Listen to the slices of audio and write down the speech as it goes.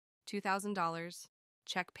$2,000.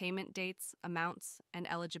 Check payment dates, amounts, and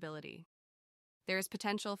eligibility. There is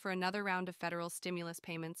potential for another round of federal stimulus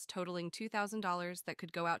payments totaling $2,000 that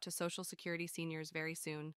could go out to Social Security seniors very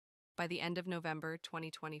soon, by the end of November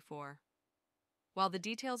 2024. While the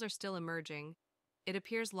details are still emerging, it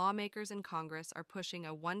appears lawmakers in Congress are pushing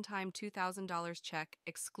a one-time $2,000 check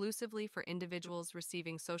exclusively for individuals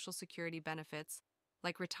receiving Social Security benefits,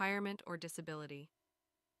 like retirement or disability.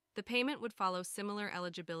 The payment would follow similar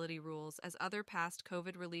eligibility rules as other past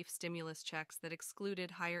COVID relief stimulus checks that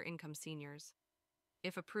excluded higher-income seniors.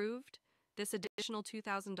 If approved, this additional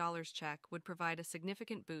 $2,000 check would provide a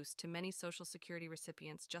significant boost to many Social Security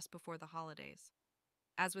recipients just before the holidays.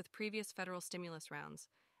 As with previous federal stimulus rounds,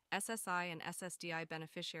 SSI and SSDI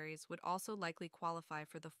beneficiaries would also likely qualify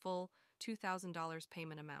for the full $2,000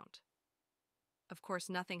 payment amount. Of course,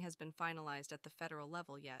 nothing has been finalized at the federal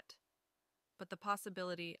level yet, but the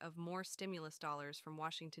possibility of more stimulus dollars from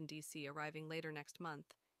Washington, D.C. arriving later next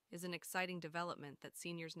month is an exciting development that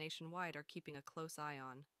seniors nationwide are keeping a close eye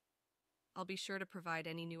on. I'll be sure to provide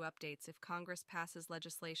any new updates if Congress passes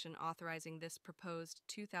legislation authorizing this proposed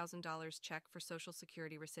 $2,000 check for Social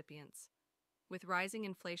Security recipients. With rising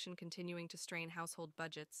inflation continuing to strain household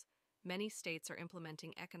budgets, many states are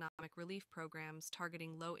implementing economic relief programs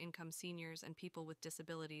targeting low-income seniors and people with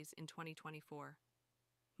disabilities in 2024.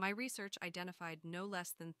 My research identified no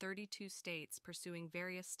less than 32 states pursuing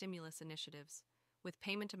various stimulus initiatives, with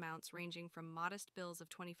payment amounts ranging from modest bills of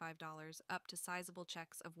 $25 up to sizable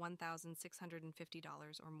checks of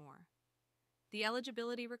 $1,650 or more. The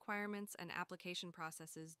eligibility requirements and application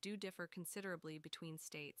processes do differ considerably between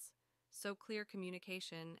states, so clear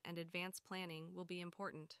communication and advanced planning will be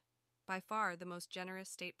important. By far, the most generous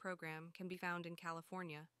state program can be found in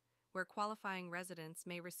California, where qualifying residents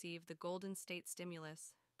may receive the Golden State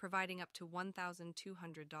Stimulus, providing up to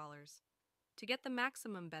 $1,200. To get the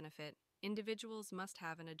maximum benefit, individuals must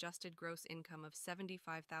have an adjusted gross income of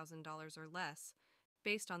 $75,000 or less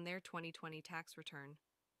based on their 2020 tax return.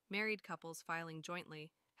 Married couples filing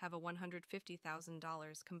jointly have a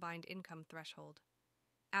 $150,000 combined income threshold.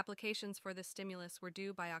 Applications for this stimulus were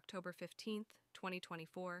due by October 15,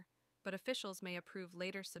 2024, but officials may approve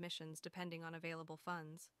later submissions depending on available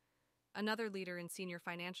funds. Another leader in senior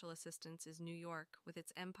financial assistance is New York with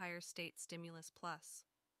its Empire State Stimulus Plus.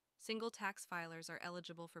 Single tax filers are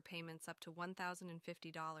eligible for payments up to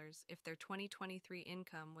 $1,050 if their 2023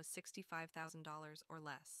 income was $65,000 or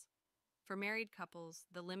less. For married couples,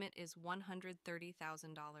 the limit is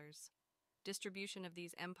 $130,000. Distribution of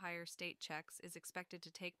these Empire State checks is expected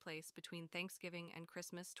to take place between Thanksgiving and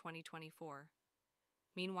Christmas 2024.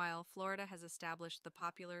 Meanwhile, Florida has established the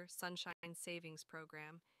popular Sunshine Savings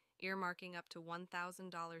Program, earmarking up to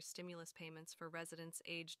 $1,000 stimulus payments for residents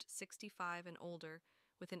aged 65 and older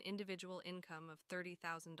with an individual income of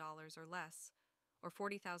 $30,000 or less, or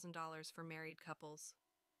 $40,000 for married couples.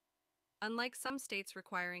 Unlike some states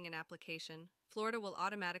requiring an application, Florida will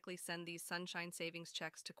automatically send these Sunshine Savings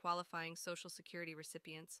checks to qualifying Social Security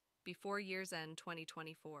recipients before year's end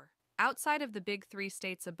 2024. Outside of the big three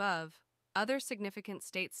states above, other significant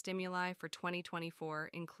state stimuli for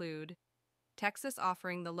 2024 include Texas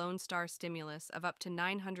offering the Lone Star stimulus of up to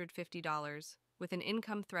 $950 with an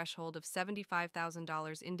income threshold of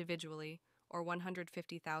 $75,000 individually or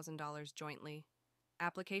 $150,000 jointly.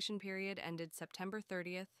 Application period ended September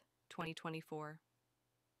 30th, 2024.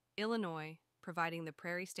 Illinois, providing the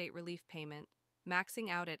Prairie State Relief Payment, maxing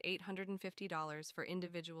out at $850 for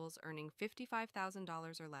individuals earning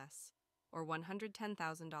 $55,000 or less, or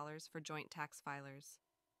 $110,000 for joint tax filers.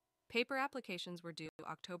 Paper applications were due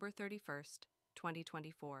October 31st,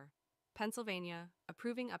 2024. Pennsylvania,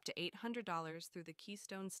 approving up to $800 through the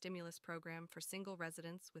Keystone Stimulus Program for single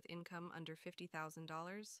residents with income under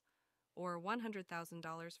 $50,000, or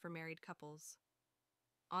 $100,000 for married couples.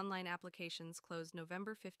 Online applications closed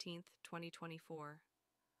November 15, 2024.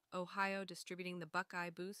 Ohio distributing the Buckeye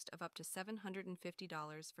Boost of up to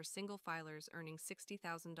 $750 for single filers earning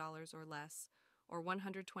 $60,000 or less, or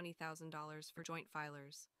 $120,000 for joint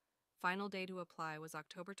filers. Final day to apply was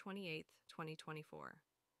October 28, 2024.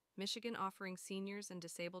 Michigan offering seniors and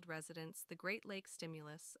disabled residents the Great Lakes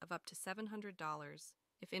Stimulus of up to $700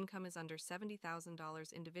 if income is under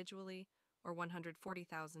 $70,000 individually or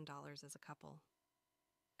 $140,000 as a couple.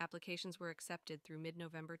 Applications were accepted through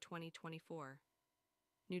mid-November 2024.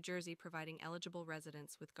 New Jersey providing eligible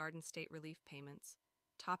residents with Garden State Relief payments,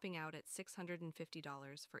 topping out at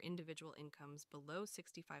 $650 for individual incomes below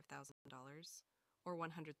 $65,000 or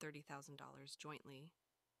 $130,000 jointly.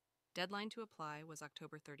 Deadline to apply was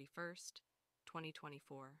October 31st,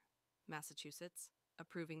 2024. Massachusetts,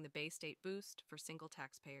 approving the Bay State Boost for single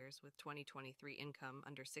taxpayers with 2023 income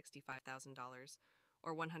under $65,000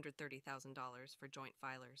 or $130,000 for joint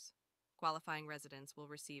filers. Qualifying residents will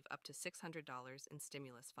receive up to $600 in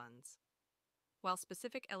stimulus funds. While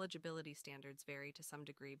specific eligibility standards vary to some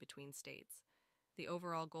degree between states, the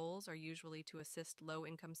overall goals are usually to assist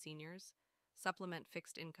low-income seniors, supplement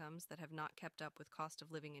fixed incomes that have not kept up with cost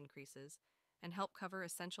of living increases, and help cover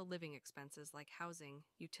essential living expenses like housing,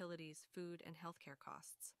 utilities, food, and healthcare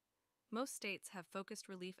costs. Most states have focused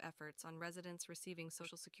relief efforts on residents receiving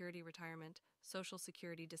Social Security retirement, Social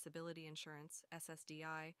Security disability insurance,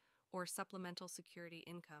 SSDI, or Supplemental Security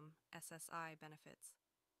Income, SSI benefits.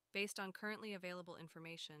 Based on currently available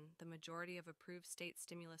information, the majority of approved state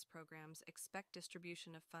stimulus programs expect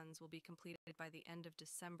distribution of funds will be completed by the end of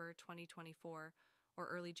December 2024 or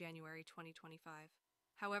early January 2025.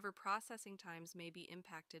 However, processing times may be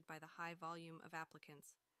impacted by the high volume of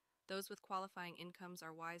applicants. Those with qualifying incomes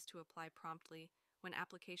are wise to apply promptly when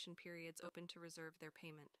application periods open to reserve their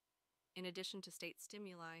payment. In addition to state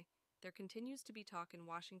stimuli, there continues to be talk in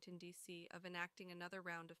Washington, D.C. of enacting another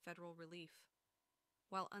round of federal relief.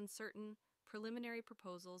 While uncertain, preliminary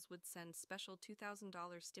proposals would send special $2,000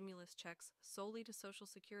 stimulus checks solely to Social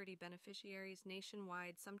Security beneficiaries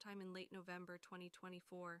nationwide sometime in late November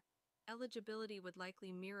 2024. Eligibility would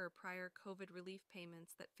likely mirror prior COVID relief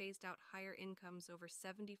payments that phased out higher incomes over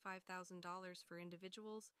 $75,000 for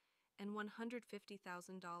individuals and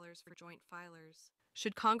 $150,000 for joint filers.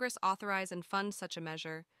 Should Congress authorize and fund such a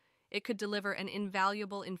measure, it could deliver an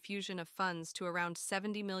invaluable infusion of funds to around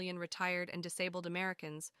 70 million retired and disabled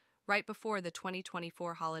Americans right before the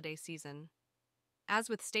 2024 holiday season. As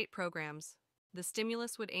with state programs, the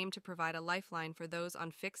stimulus would aim to provide a lifeline for those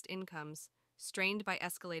on fixed incomes strained by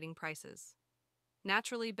escalating prices.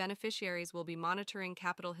 Naturally, beneficiaries will be monitoring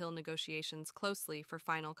Capitol Hill negotiations closely for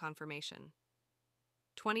final confirmation.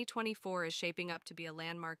 2024 is shaping up to be a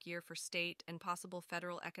landmark year for state and possible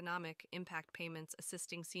federal economic impact payments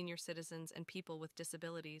assisting senior citizens and people with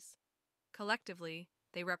disabilities. Collectively,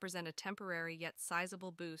 they represent a temporary yet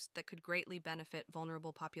sizable boost that could greatly benefit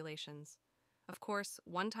vulnerable populations. Of course,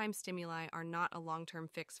 one-time stimuli are not a long-term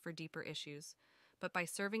fix for deeper issues, but by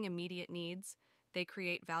serving immediate needs, they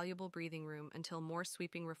create valuable breathing room until more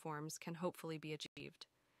sweeping reforms can hopefully be achieved.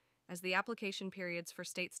 As the application periods for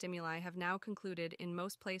state stimuli have now concluded in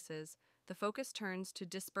most places, the focus turns to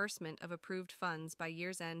disbursement of approved funds by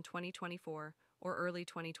year's end 2024 or early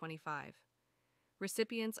 2025.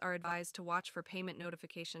 Recipients are advised to watch for payment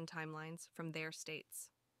notification timelines from their states.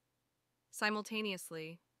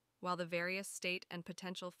 Simultaneously, while the various state and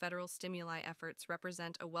potential federal stimuli efforts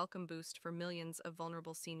represent a welcome boost for millions of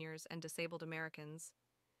vulnerable seniors and disabled Americans,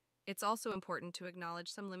 it's also important to acknowledge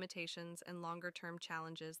some limitations and longer-term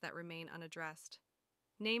challenges that remain unaddressed.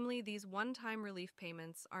 Namely, these one-time relief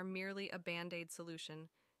payments are merely a band-aid solution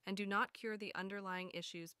and do not cure the underlying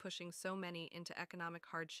issues pushing so many into economic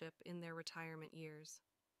hardship in their retirement years.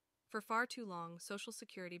 For far too long, Social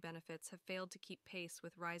Security benefits have failed to keep pace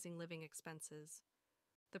with rising living expenses.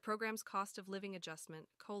 The program's cost of living adjustment,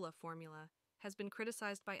 COLA formula, has been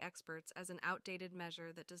criticized by experts as an outdated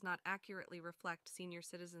measure that does not accurately reflect senior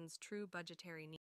citizens' true budgetary needs.